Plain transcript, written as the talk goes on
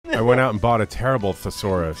I went out and bought a terrible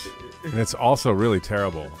thesaurus, and it's also really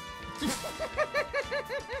terrible.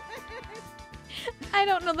 I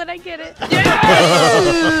don't know that I get it.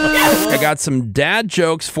 I got some dad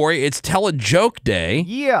jokes for you. It's Tell a Joke Day.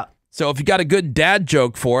 Yeah. So if you got a good dad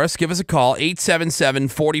joke for us, give us a call,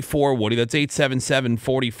 877-44-WOODY. That's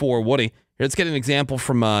 877-44-WOODY. Let's get an example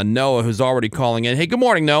from Noah, who's already calling in. Hey, good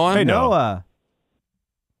morning, Noah. Hey, Noah.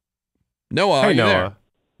 Noah, Hey, are you Noah. there?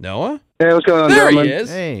 Noah? Hey, what's going on, There gentlemen? he is.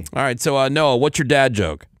 Hey. All right, so Noah, what's your dad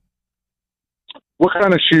joke? What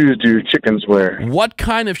kind of shoes do chickens wear? What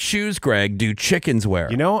kind of shoes, Greg, do chickens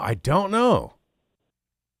wear? You know, I don't know.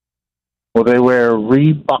 Well, they wear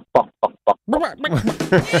Reebok.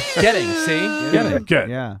 Getting, see? Getting. Good.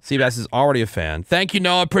 Yeah. Seabass is already a fan. Thank you,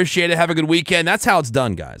 Noah. Appreciate it. Have a good weekend. That's how it's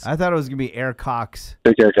done, guys. I thought it was going to be Air Cox.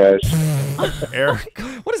 Take care, guys. Eric.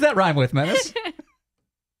 What does that rhyme with, Menace?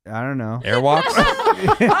 I don't know. Airwalks?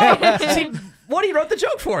 Oh, see, Woody wrote the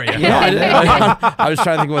joke for you. No, I didn't. I was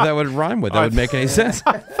trying to think what that would rhyme with. That would make any sense.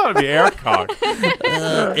 I thought it'd be Aircock.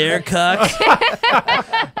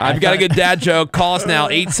 Aircock. I've got a good dad joke. Call us now,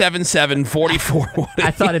 877-44-WOODY. I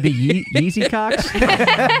thought it'd be Yeezy Cox.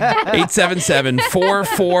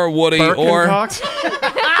 877-44-WOODY or... Cox?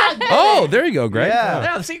 Oh, there you go, Greg. Yeah.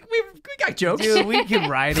 Yeah, see, we got jokes. Dude, we can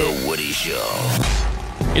ride it. The Woody Show.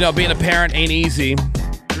 You know, being a parent ain't easy.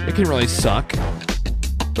 It can really suck.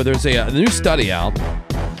 But there's a new study out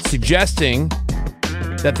suggesting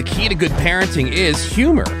that the key to good parenting is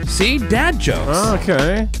humor. See? Dad jokes.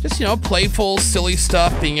 Okay. Just, you know, playful, silly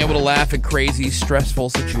stuff, being able to laugh at crazy, stressful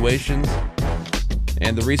situations.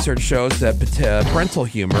 And the research shows that parental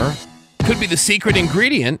humor could be the secret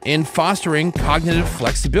ingredient in fostering cognitive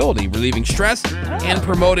flexibility, relieving stress, and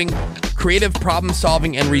promoting creative problem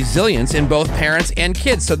solving and resilience in both parents and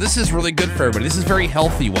kids. So this is really good for everybody. This is very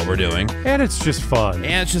healthy what we're doing. And it's just fun.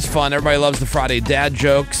 And it's just fun. Everybody loves the Friday dad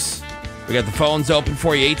jokes. We got the phones open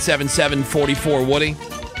for you, 877-44-WOODY.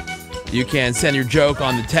 You can send your joke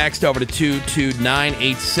on the text over to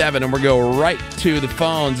 22987, and we'll go right to the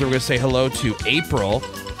phones. And we're going to say hello to April.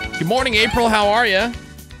 Good morning, April. How are you?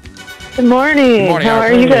 Good morning. Good morning. How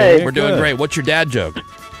are you guys? We're doing great. What's your dad joke?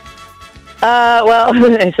 Well,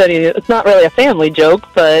 I said it's not really a family joke,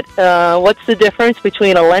 but what's the difference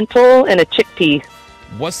between a lentil and a chickpea?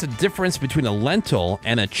 What's the difference between a lentil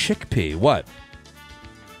and a chickpea? What?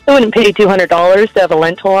 I wouldn't pay $200 to have a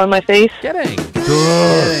lentil on my face. Getting.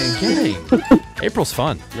 Good. April's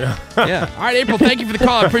fun. Yeah. All right, April, thank you for the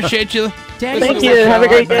call. I appreciate you. Daddy, Thank you. Have a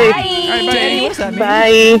great day. All right, bye. Daddy, what's that mean?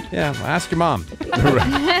 Bye. Yeah, well, ask your mom.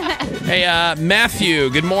 Hey, Matthew,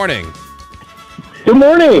 good morning. Good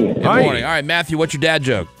morning. Good morning. All right, Matthew, what's your dad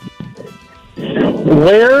joke?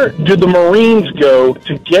 Where do the Marines go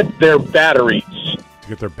to get their batteries?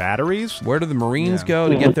 Get their batteries? Where do the Marines go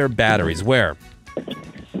to get their batteries? Where?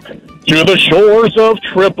 To the shores of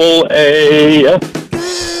AAA.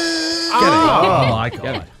 Oh, my God.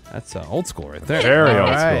 Get it. That's old school right there. Very old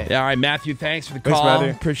right. school. Yeah, all right, Matthew, thanks for the Thanks, call. Matthew.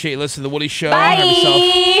 Appreciate you listening to the Woody Show. Bye. Have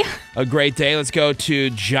yourself a great day. Let's go to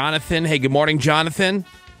Jonathan. Hey, good morning, Jonathan.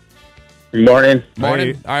 Good morning.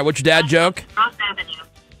 Morning. Hey. All right, what's your dad joke?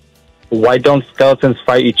 Why don't skeletons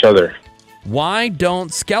fight each other? Why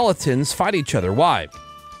don't skeletons fight each other? Why?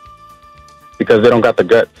 Because they don't got the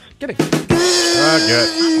guts. Get it. Good.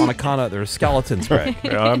 On account of their skeletons, Greg.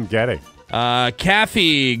 Yeah, I'm getting.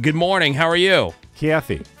 Kathy, good morning. How are you?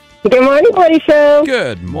 Kathy. Good morning, Woody Show.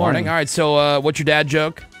 Good morning. All right, so what's your dad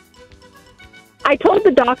joke? I told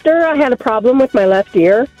the doctor I had a problem with my left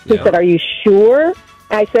ear. He Yeah. said, "Are you sure?"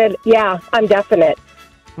 I said, "Yeah, I'm definite."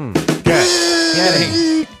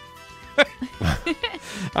 Getting.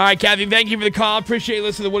 All right, Kathy, thank you for the call. Appreciate you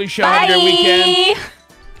listening to the Woody Show. Have a great weekend.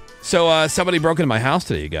 So somebody broke into my house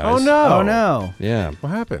today, you guys. Oh, no. Oh, no. Yeah. What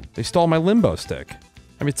happened? They stole my limbo stick.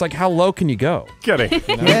 I mean, it's like, how low can you go? Getting.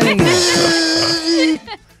 Getting it.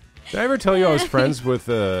 Did I ever tell you I was friends with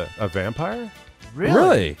a vampire?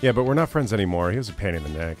 Really? Yeah, but we're not friends anymore. He was a pain in the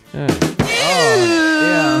neck. Yeah.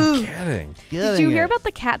 Oh, yeah. Kidding. Did you hear about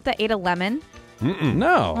the cat that ate a lemon?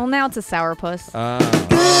 No. Well, now it's a sourpuss.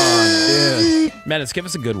 Menace, give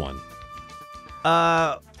us a good one.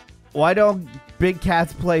 Why don't big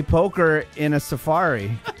cats play poker in a safari?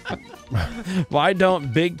 Why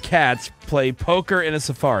don't big cats play poker in a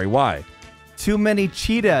safari? Why? Too many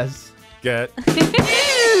cheetahs. Get.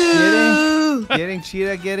 Getting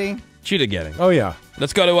cheetah, getting? Cheetah getting. Oh, yeah.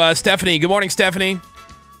 Let's go to Stephanie. Good morning, Stephanie.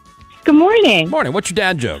 Good morning. Morning. What's your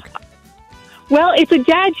dad joke? Well, it's a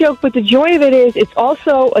dad joke, but the joy of it is it's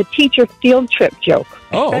also a teacher field trip joke,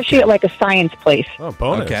 Oh, especially at like a science place. Oh,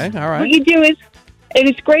 bonus. okay. All What right. you do is, and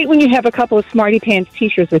it's great when you have a couple of smarty pants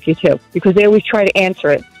teachers with you too, because they always try to answer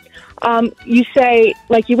it. you say,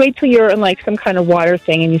 like, you wait till you're in, like, some kind of water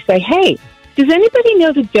thing, and you say, hey, does anybody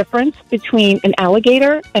know the difference between an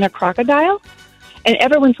alligator and a crocodile? And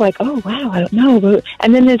everyone's like, oh, wow, I don't know.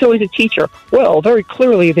 And then there's always a teacher. Well, very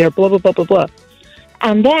clearly they're blah, blah, blah, blah, blah.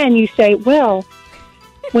 And then you say, well,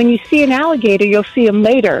 when you see an alligator, you'll see him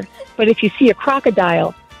later. But if you see a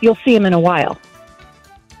crocodile, you'll see him in a while.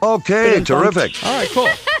 Okay, terrific. All right, cool.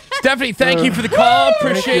 Stephanie, thank you for the call.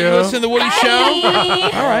 Appreciate you listening to the Woody Show.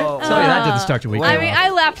 All right. Tell you that didn't start your week. I mean, I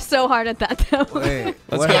laughed so hard at that, though.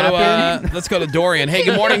 Let's go to Dorian. Hey,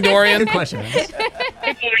 good morning, Dorian. Good question.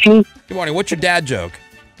 Good morning. What's your dad joke?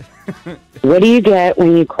 What do you get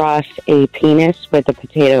when you cross a penis with a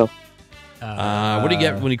potato? What do you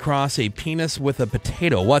get when you cross a penis with a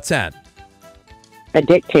potato? What's that? A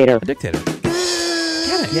dictator. A dictator.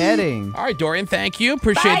 Getting. All right, Dorian, thank you.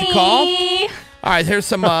 Appreciate the call. All right, here's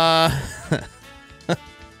some,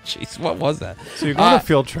 jeez, what was that? So you're going on a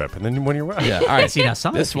field trip, and then when you're yeah, all right. See, now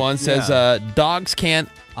some This one says, dogs can't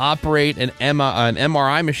operate an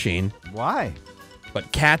MRI machine. Why?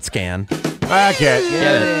 But cats can. I get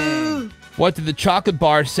it. What did the chocolate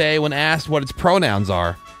bar say when asked what its pronouns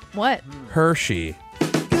are? What? Hershey.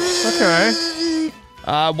 Okay.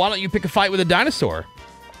 Why don't you pick a fight with a dinosaur?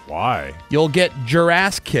 Why? You'll get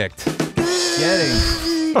Jurassic kicked.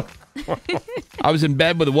 Getting. I was in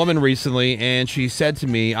bed with a woman recently, and she said to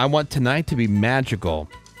me, I want tonight to be magical.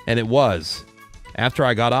 And it was. After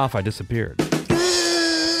I got off, I disappeared.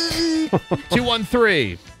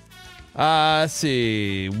 213. Let's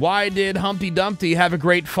see. Why did Humpty Dumpty have a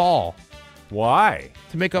great fall? Why?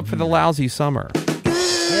 To make up for the lousy summer.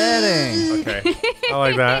 Getting. Okay. I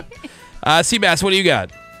like that. Seabass, what do you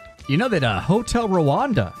got? You know that Hotel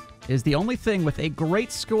Rwanda is the only thing with a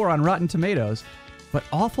great score on Rotten Tomatoes, but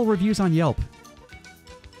awful reviews on Yelp.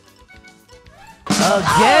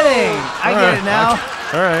 Getting. I get it now.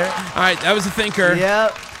 All right. All right, that was a thinker.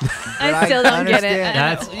 Yep. I still don't get it.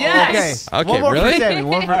 That's Yes. Okay, One more really? for Sammy.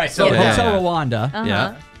 One more. so Yeah. Hotel Rwanda,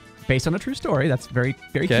 Yeah. based on a true story. That's very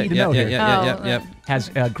key to Yeah, know yeah, here. yeah.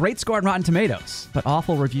 Has a great score on Rotten Tomatoes, but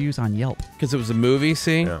awful reviews on Yelp. Because it was a movie,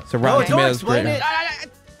 see? Yeah. So Rotten don't Tomatoes explain great.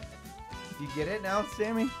 it. You get it now,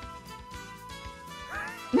 Sammy?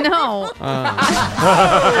 No.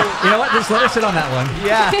 You know what? Just let us sit on that one.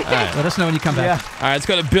 Yeah. Let us know when you come back. All right, let's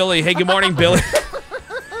go to Billy. Hey, good morning, Billy.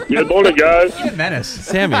 Good morning, guys. Menace.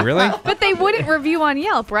 Sammy, really? But they wouldn't review on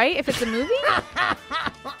Yelp, right? If it's a movie?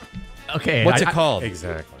 Okay. What's it called?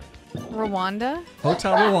 Exactly. Rwanda?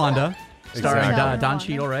 Hotel Rwanda, starring Exactly. Don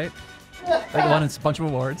Cheadle, right? They won a bunch of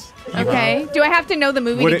awards. Okay. Do I have to know the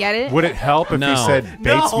movie to get it? Would it help if No. you said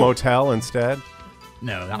Bates No. Motel instead?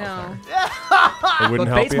 No, that was No. better. It wouldn't But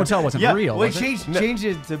help Bates you? Motel wasn't Yeah. real. Wait, was it? change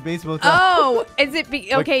it to Bates Motel. Oh, is it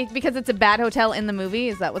okay because it's a bad hotel in the movie?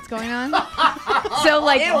 Is that what's going on? So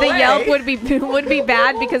like In a the way. Yelp would be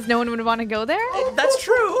bad because no one would want to go there, That's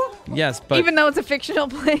true. Yes, but even though it's a fictional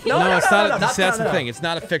place. no, it's not. no, That's no, the no. thing. It's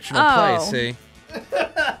not a fictional Oh. place. See.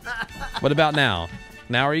 What about now?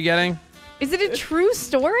 Now are you getting? Is it a true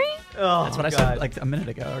story? Oh, That's what I God. said like a minute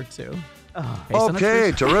ago or two. Based on a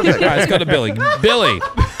Okay, true- terrific. All right, let's go to Billy. Billy,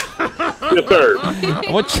 Yes, sir.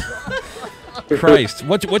 what's Christ?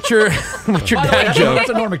 What's your dad joke? That's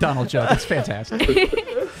a Norm Macdonald joke. It's fantastic.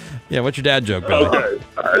 Yeah, what's your dad joke, Billy? Okay.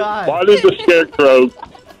 All right. God. Why did the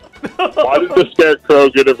scarecrow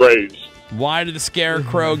get a raise? Why did the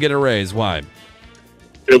scarecrow get a raise? Why?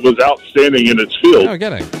 It was outstanding in its field. Oh,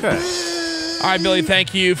 getting. All right, Billy,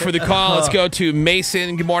 thank you for the call. Let's go to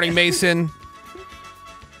Mason. Good morning, Mason.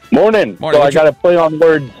 Morning. Morning. So I What's your- got a play on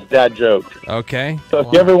words dad joke. Okay. So if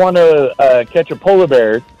you ever want to catch a polar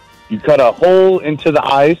bear, you cut a hole into the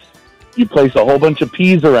ice, you place a whole bunch of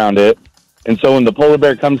peas around it, and so when the polar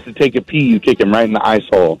bear comes to take a pee, you kick him right in the ice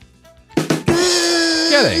hole.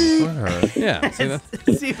 Getting. Yeah. See that?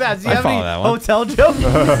 See, Pat, do I you have follow any that one. hotel joke?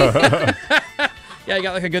 Yeah, you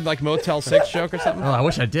got like a good like Motel 6 joke or something? Oh, I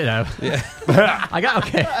wish I did. Yeah. I got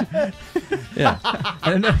okay. Yeah.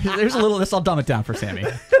 And then there's a little. This I'll dumb it down for Sammy.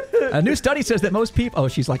 A new study says that most people. Oh,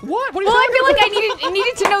 she's like, what? What are you Well, I talking feel like I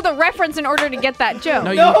needed to know the reference in order to get that joke.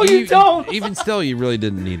 No, you don't. Even still, you really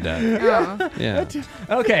didn't need that. Oh. Yeah.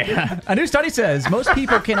 Okay. A new study says most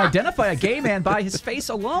people can identify a gay man by his face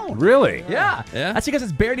alone. Really? Yeah. Yeah? That's because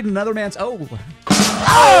it's buried in another man's. Oh.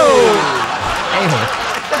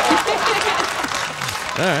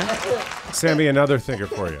 All right. Sammy, another thinker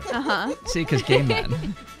for you. See, because gay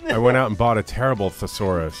men. I went out and bought a terrible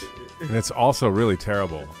thesaurus, and it's also really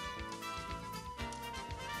terrible.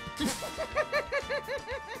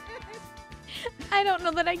 I don't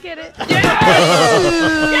know that I get it.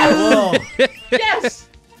 Whoa. Yes.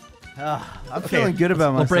 I'm feeling good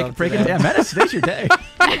about myself. We'll break it down. Menace, today's your day.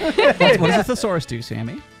 What does a thesaurus do,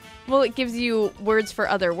 Sammy? Well, it gives you words for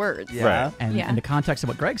other words. Yeah. Right. And in the context of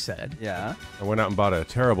what Greg said. Yeah. I went out and bought a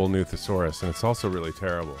terrible new thesaurus, and it's also really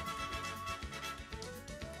terrible.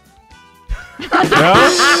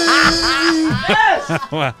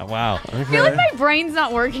 Wow. I feel like my brain's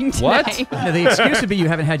not working today. What? No, the excuse would be I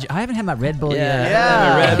haven't had my Red Bull yet.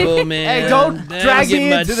 Yeah. Red Bull, man. Hey, don't drag get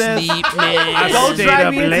me much into this. sleep, man. Don't stayed drag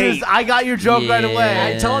up me into late. this. I got your joke right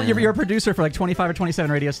away. I told him you're a producer for like 25 or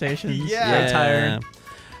 27 radio stations. Yeah. You're tired.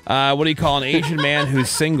 What do you call an Asian man who's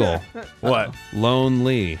single? What?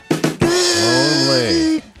 Lonely.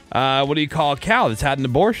 Lonely. What do you call a cow that's had an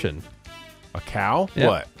abortion? A cow? Yep.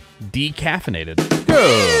 What? Decaffeinated.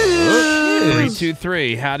 Good.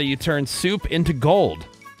 323. How do you turn soup into gold?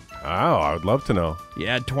 Oh, I would love to know. You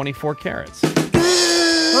add 24 carats.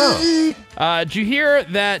 Oh. Did you hear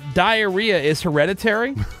that diarrhea is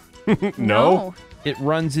hereditary? No. It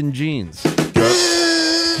runs in genes.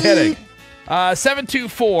 Kidding.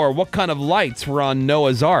 724. What kind of lights were on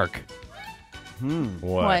Noah's Ark?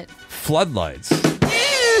 What? Floodlights.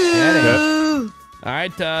 Good. All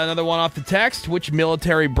right, another one off the text. Which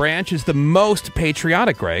military branch is the most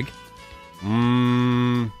patriotic, Greg?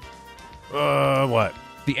 What?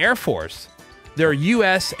 The Air Force. They're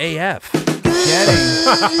USAF.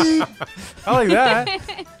 I like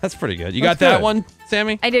that. That's pretty good. You That's got that good. one,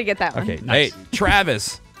 Sammy? I did get that one. Okay. Hey,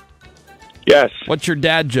 Travis. Yes. What's your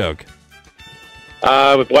dad joke?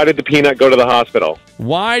 Why did the peanut go to the hospital?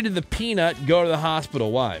 Why did the peanut go to the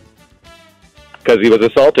hospital? Why? Because he was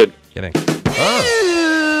assaulted. Kidding.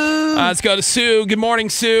 Let's go to Sue. Good morning,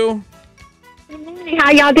 Sue.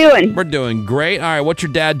 How y'all doing? We're doing great. All right, what's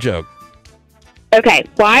your dad joke? Okay,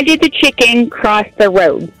 why did the chicken cross the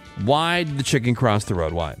road? Why did the chicken cross the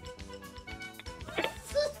road? Why?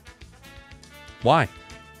 Why?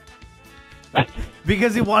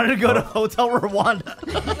 Because he wanted to go to Hotel Rwanda.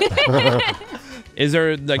 Is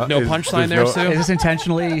there like no punchline there, Sue? Is this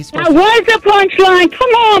intentionally supposed That was the punchline. Come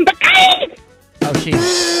on, because... Oh,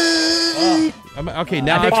 jeez. Okay,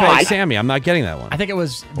 now think- it's like Sammy. I'm not getting that one. I think it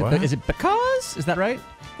was. Is it because? Is that right?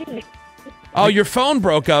 Oh, your phone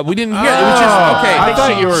broke up. We didn't hear it. It was just okay. I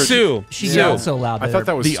thought you were Sue. She Sue. yelled so loud. I thought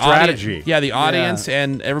that was The strategy. Audience, yeah, the audience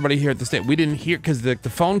and everybody here at the state. We didn't hear because the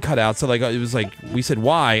phone cut out. So like it was like we said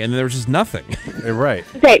why, and there was just nothing. Right.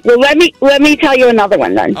 Okay, well, let me tell you another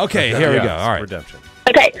one then. Okay, here we go. All right. Redemption.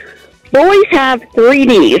 Okay, boys have 3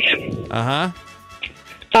 knees. Uh-huh.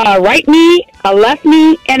 Right knee, a left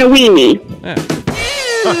knee, and a wee knee. Yeah.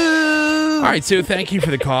 All right, Sue. Thank you for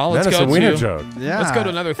the call. Let's That is go a wiener to joke. Yeah. Let's go to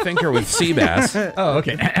another thinker with Seabass. Oh,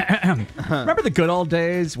 okay. Remember the good old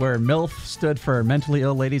days where MILF stood for mentally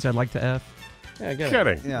ill ladies I'd like to F? Yeah, I get it.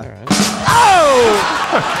 Kidding. Yeah. All right.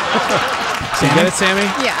 So you get it, Sammy?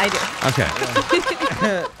 Yeah, I do.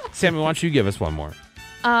 Okay. Sammy, why don't you give us one more?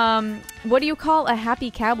 What do you call a happy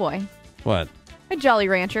cowboy? What? A Jolly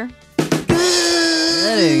Rancher.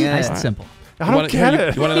 Nice and simple. I don't get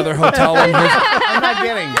it. You want another hotel one? I'm not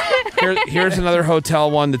getting. Here's another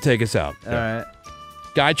hotel one to take us out. All right.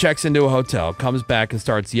 Guy checks into a hotel, comes back and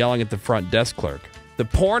starts yelling at the front desk clerk. The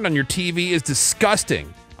porn on your TV is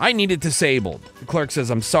disgusting. I need it disabled. The clerk says,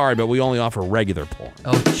 I'm sorry, but we only offer regular porn.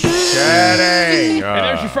 Oh, Kidding. And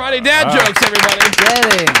there's your Friday dad jokes, everybody.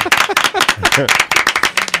 Getting.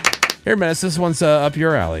 Here, Menace, this one's up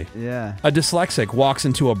your alley. Yeah. A dyslexic walks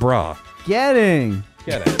into a bra. Getting.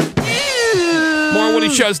 Get it. More Woody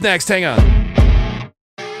shows next. Hang on.